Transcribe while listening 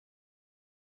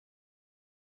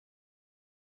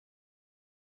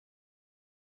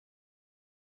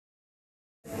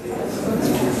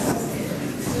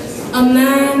A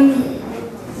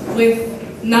man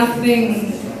with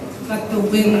nothing but the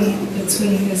wind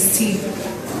between his teeth.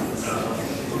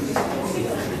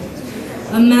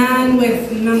 A man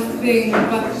with nothing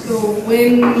but the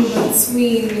wind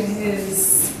between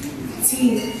his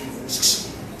teeth.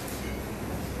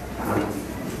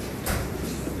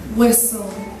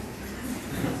 Whistle.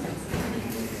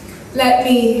 Let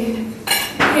me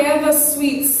hear the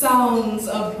sweet sounds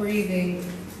of breathing.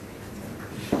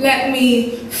 Let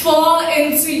me fall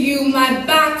into you, my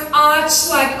back arched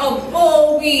like a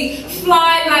bow. We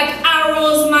fly like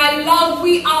arrows, my love.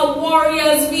 We are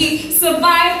warriors. We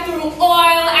survive through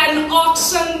oil and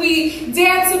auction. We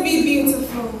dare to be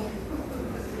beautiful.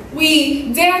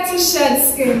 We dare to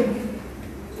shed skin.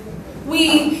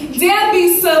 We dare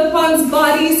be serpents'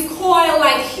 bodies, coil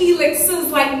like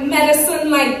helixes, like medicine,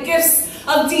 like gifts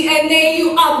of DNA.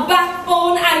 You are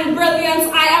backbone and brilliance.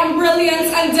 I am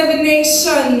brilliance and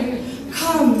divination.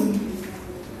 Come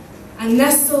and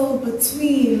nestle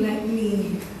between. Let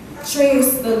me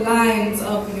trace the lines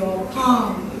of your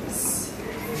palms,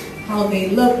 how they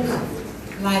look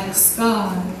like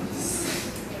scars.